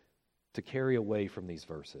succinctly to carry away from these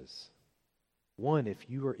verses. One, if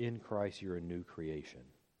you are in Christ, you're a new creation.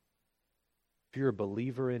 If you're a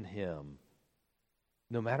believer in him,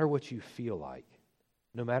 no matter what you feel like,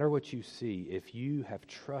 no matter what you see, if you have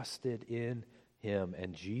trusted in him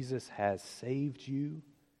and Jesus has saved you,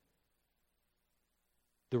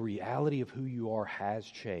 the reality of who you are has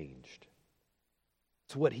changed.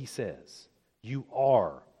 It's what he says. You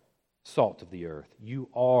are salt of the earth. You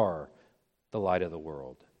are the light of the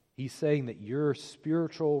world. He's saying that your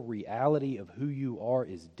spiritual reality of who you are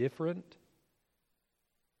is different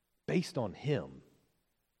based on him,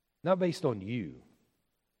 not based on you,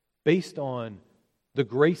 based on the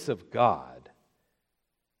grace of God.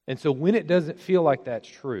 And so when it doesn't feel like that's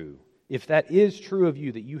true, if that is true of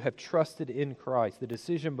you, that you have trusted in Christ, the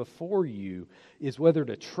decision before you is whether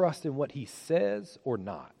to trust in what he says or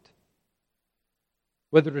not.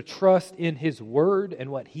 Whether to trust in his word and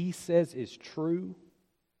what he says is true,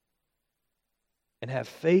 and have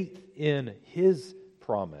faith in his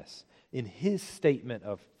promise, in his statement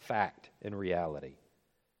of fact and reality,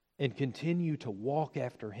 and continue to walk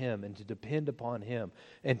after him and to depend upon him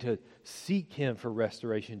and to seek him for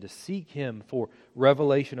restoration, to seek him for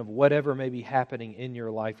revelation of whatever may be happening in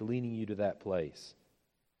your life, leading you to that place.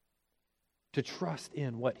 To trust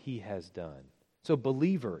in what he has done. So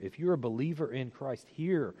believer, if you're a believer in Christ,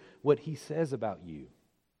 hear what he says about you.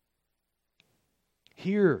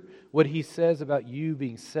 Hear what he says about you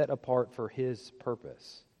being set apart for his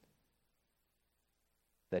purpose.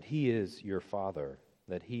 That he is your Father,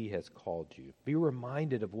 that he has called you. Be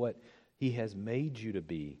reminded of what he has made you to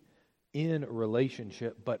be in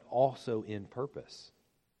relationship, but also in purpose.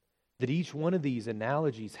 That each one of these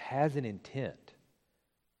analogies has an intent.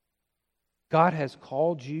 God has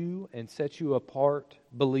called you and set you apart,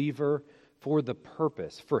 believer, for the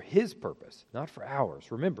purpose, for his purpose, not for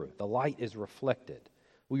ours. Remember, the light is reflected.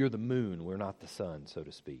 We are the moon, we're not the sun, so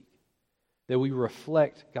to speak. that we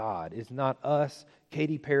reflect God. It's not us,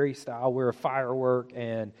 Katy Perry style, we're a firework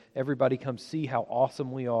and everybody comes see how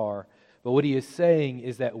awesome we are. But what he is saying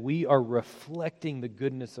is that we are reflecting the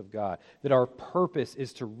goodness of God, that our purpose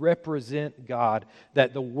is to represent God,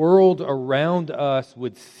 that the world around us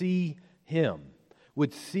would see Him,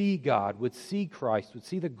 would see God, would see Christ, would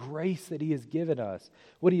see the grace that He has given us,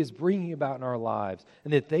 what He is bringing about in our lives,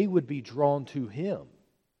 and that they would be drawn to Him.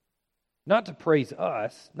 Not to praise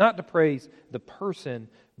us, not to praise the person,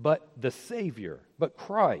 but the Savior, but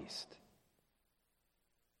Christ.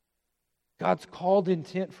 God's called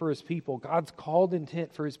intent for His people, God's called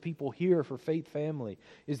intent for His people here for Faith Family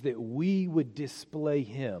is that we would display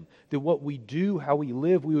Him, that what we do, how we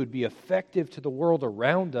live, we would be effective to the world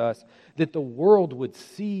around us, that the world would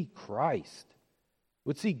see Christ,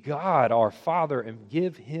 would see God, our Father, and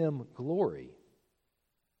give Him glory.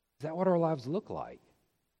 Is that what our lives look like?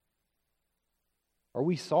 Are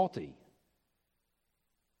we salty?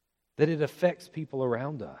 That it affects people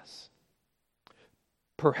around us?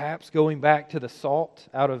 Perhaps going back to the salt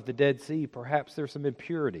out of the Dead Sea, perhaps there's some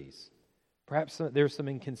impurities. Perhaps there's some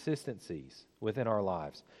inconsistencies within our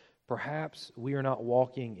lives. Perhaps we are not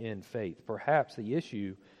walking in faith. Perhaps the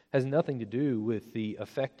issue has nothing to do with the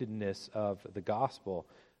effectiveness of the gospel,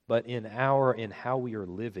 but in how we are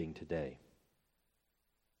living today.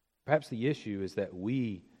 Perhaps the issue is that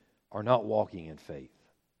we are not walking in faith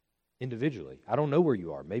individually. I don't know where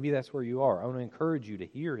you are. Maybe that's where you are. I want to encourage you to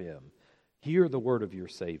hear Him. Hear the word of your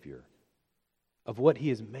Savior, of what He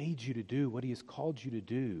has made you to do, what He has called you to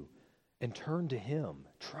do, and turn to Him.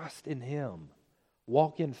 Trust in Him.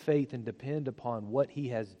 Walk in faith and depend upon what He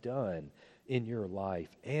has done in your life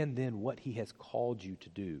and then what He has called you to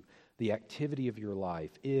do. The activity of your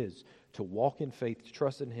life is to walk in faith, to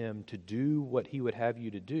trust in Him, to do what He would have you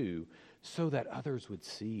to do so that others would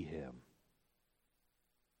see Him.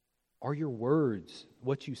 Are your words,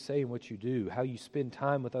 what you say and what you do, how you spend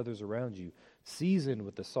time with others around you, seasoned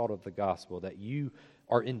with the salt of the gospel, that you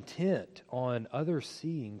are intent on others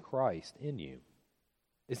seeing Christ in you?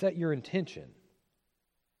 Is that your intention?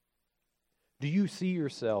 Do you see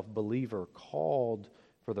yourself, believer, called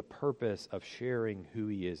for the purpose of sharing who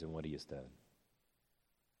He is and what He has done?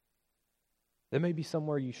 There may be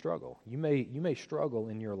somewhere you struggle. You may struggle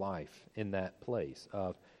in your life in that place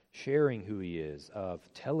of sharing who He is, of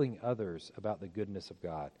telling others about the goodness of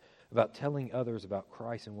God, about telling others about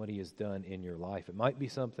Christ and what He has done in your life. It might be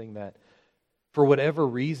something that, for whatever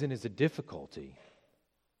reason, is a difficulty.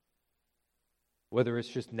 Whether it's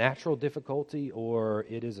just natural difficulty or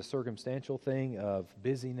it is a circumstantial thing of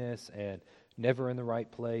busyness and never in the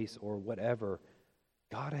right place or whatever,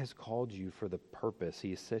 God has called you for the purpose. He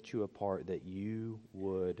has set you apart that you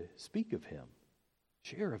would speak of Him,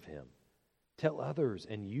 share of Him. Tell others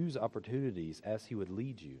and use opportunities as He would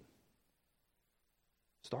lead you.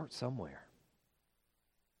 Start somewhere.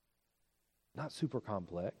 Not super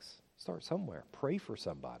complex. Start somewhere. Pray for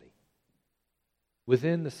somebody.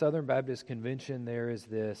 Within the Southern Baptist Convention, there is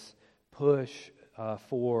this push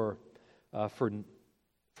for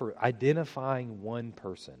identifying one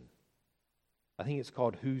person. I think it's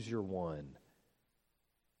called Who's Your One?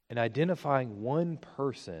 And identifying one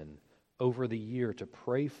person over the year to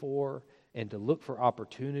pray for and to look for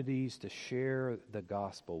opportunities to share the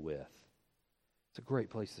gospel with. It's a great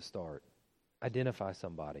place to start. Identify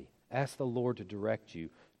somebody. Ask the Lord to direct you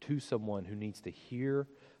to someone who needs to hear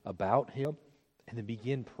about Him, and then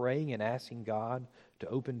begin praying and asking God to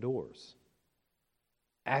open doors.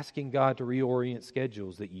 Asking God to reorient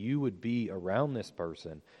schedules, that you would be around this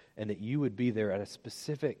person and that you would be there at a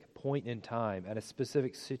specific point in time, at a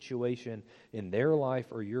specific situation in their life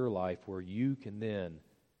or your life where you can then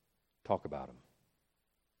talk about them.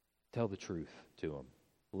 Tell the truth to them.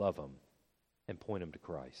 Love them. And point them to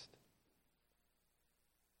Christ.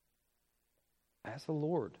 Ask the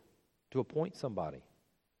Lord to appoint somebody.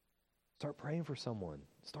 Start praying for someone.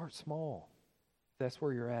 Start small. If that's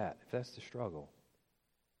where you're at. If that's the struggle.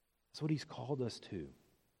 That's what He's called us to.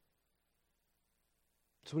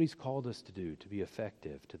 That's what He's called us to do, to be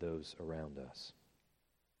effective to those around us.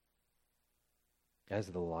 As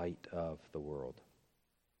the light of the world.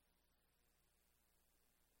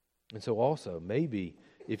 And so also, maybe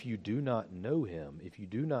if you do not know Him, if you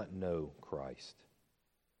do not know Christ,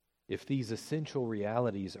 if these essential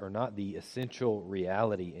realities are not the essential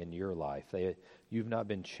reality in your life, you've not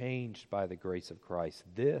been changed by the grace of Christ,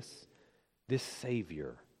 this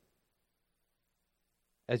Savior,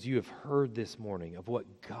 as you have heard this morning of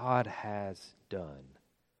what God has done,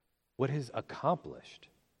 what Has accomplished,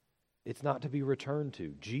 it's not to be returned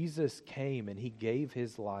to. Jesus came and He gave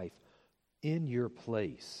His life in your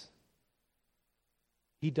place.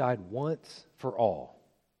 He died once for all.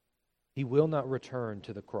 He will not return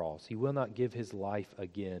to the cross. He will not give his life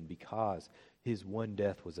again because his one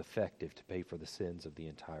death was effective to pay for the sins of the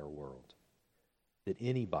entire world. That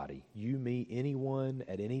anybody, you, me, anyone,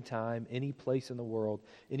 at any time, any place in the world,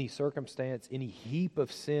 any circumstance, any heap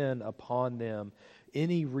of sin upon them,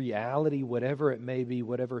 any reality, whatever it may be,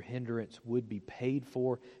 whatever hindrance would be paid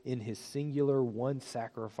for in his singular one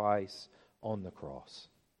sacrifice on the cross.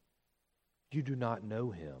 You do not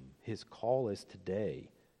know him. His call is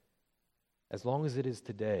today. As long as it is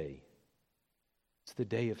today, it's the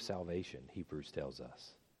day of salvation, Hebrews tells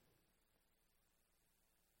us.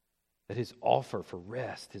 That his offer for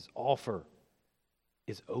rest, his offer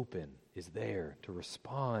is open, is there to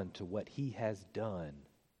respond to what he has done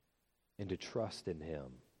and to trust in him,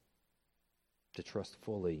 to trust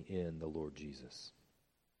fully in the Lord Jesus.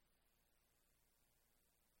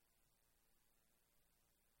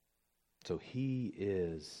 So he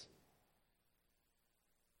is,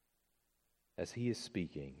 as he is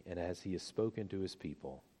speaking and as he has spoken to his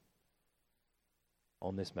people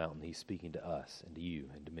on this mountain, he's speaking to us and to you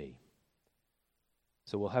and to me.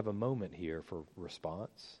 So we'll have a moment here for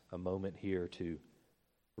response, a moment here to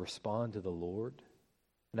respond to the Lord.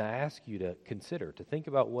 And I ask you to consider, to think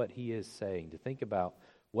about what he is saying, to think about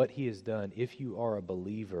what he has done, if you are a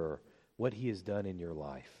believer, what he has done in your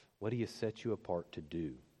life, what he has set you apart to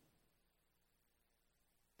do.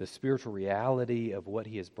 The spiritual reality of what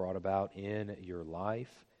he has brought about in your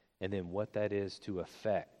life, and then what that is to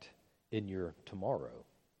affect in your tomorrow.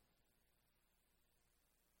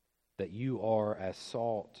 That you are as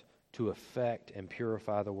salt to affect and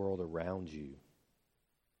purify the world around you.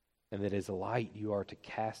 And that as light you are to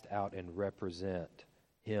cast out and represent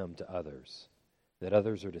him to others. That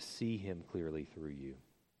others are to see him clearly through you.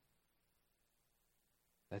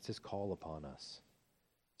 That's his call upon us.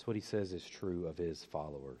 That's what he says is true of his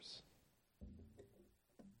followers.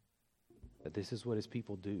 That this is what his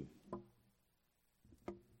people do.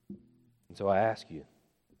 And so I ask you,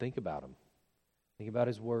 think about him. Think about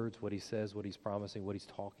his words, what he says, what he's promising, what he's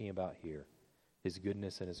talking about here. His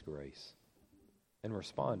goodness and his grace. And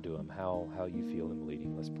respond to him how you feel him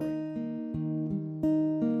leading. Let's pray.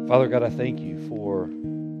 Father God, I thank you for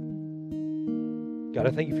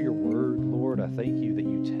your word, Lord. I thank you that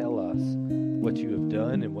you tell us what you have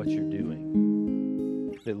done and what you're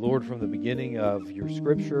doing. That, Lord, from the beginning of your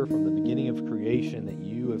scripture, from the beginning of creation, that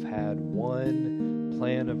you have had one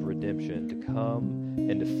plan of redemption to come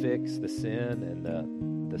and to fix the sin and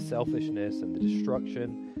the selfishness and the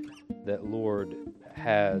destruction that, Lord,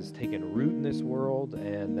 has taken root in this world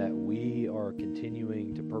and that we are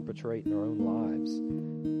continuing to perpetrate in our own lives.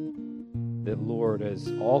 That, Lord,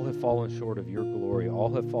 as all have fallen short of your glory,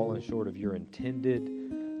 all have fallen short of your intended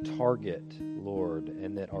target, Lord,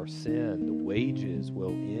 and that our sin, the wages, will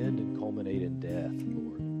end and culminate in death,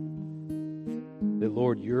 Lord. That,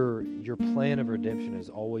 Lord, your plan of redemption has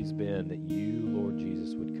always been that you, Lord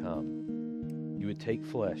Jesus, would come. You would take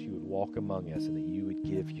flesh, you would walk among us, and that you would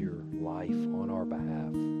give your life on our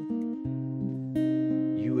behalf.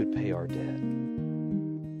 You would pay our debt.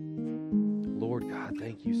 Lord God,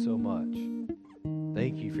 thank you so much.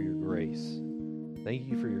 Thank you for your grace. Thank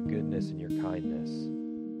you for your goodness and your kindness.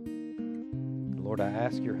 Lord, I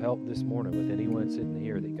ask your help this morning with anyone sitting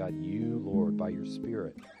here that, God, you, Lord, by your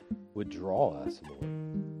Spirit, would draw us,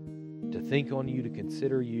 Lord, to think on you, to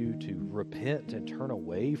consider you, to repent and turn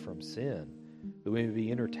away from sin, that we may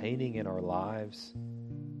be entertaining in our lives,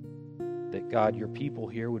 that, God, your people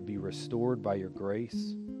here would be restored by your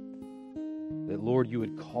grace, that, Lord, you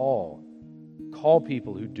would call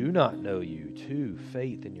people who do not know you to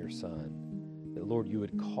faith in your Son, that, Lord, you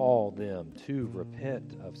would call them to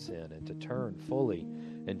repent of sin and to turn fully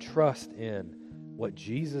and trust in what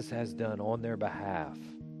Jesus has done on their behalf,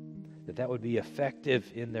 that would be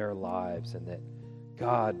effective in their lives, and that,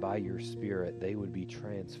 God, by your Spirit, they would be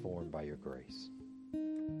transformed by your grace.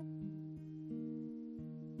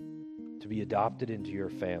 To be adopted into your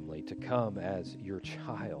family, to come as your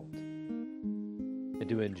child, and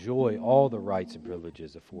to enjoy all the rights and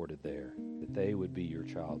privileges afforded there, that they would be your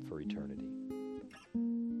child for eternity.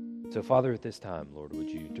 So, Father, at this time, Lord, would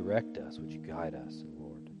you direct us, would you guide us, and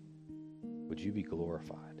Lord, would you be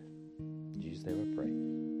glorified. In Jesus' name I pray.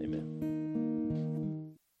 Amen.